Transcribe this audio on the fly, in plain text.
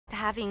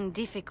having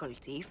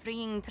difficulty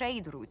freeing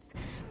trade routes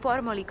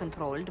formerly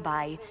controlled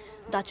by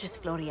Duchess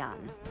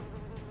Florian.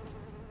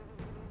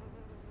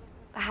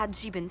 Had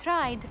she been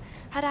tried,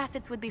 her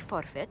assets would be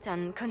forfeit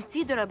and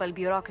considerable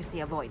bureaucracy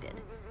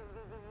avoided.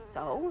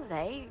 So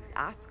they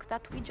ask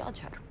that we judge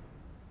her.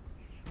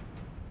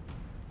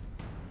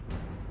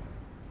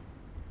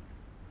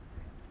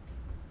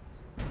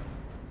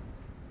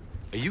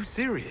 Are you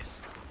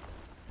serious?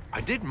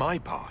 I did my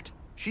part.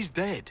 She's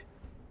dead.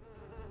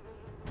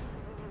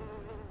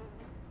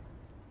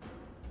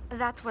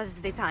 That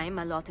was the time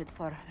allotted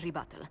for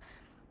rebuttal.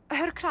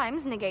 Her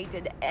crimes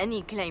negated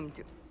any claim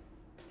to...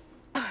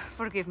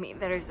 Forgive me,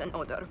 there is an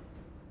odor.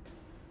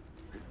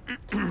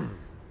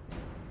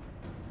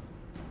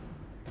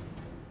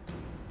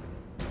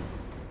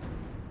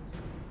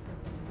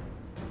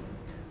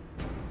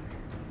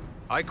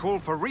 I call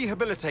for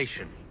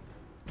rehabilitation.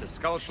 The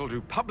skull shall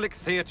do public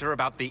theater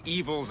about the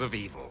evils of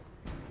evil.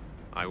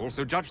 I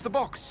also judge the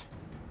box.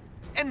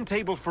 End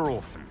table for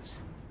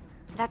orphans.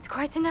 That's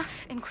quite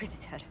enough,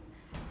 Inquisitor.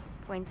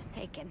 Point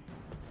taken.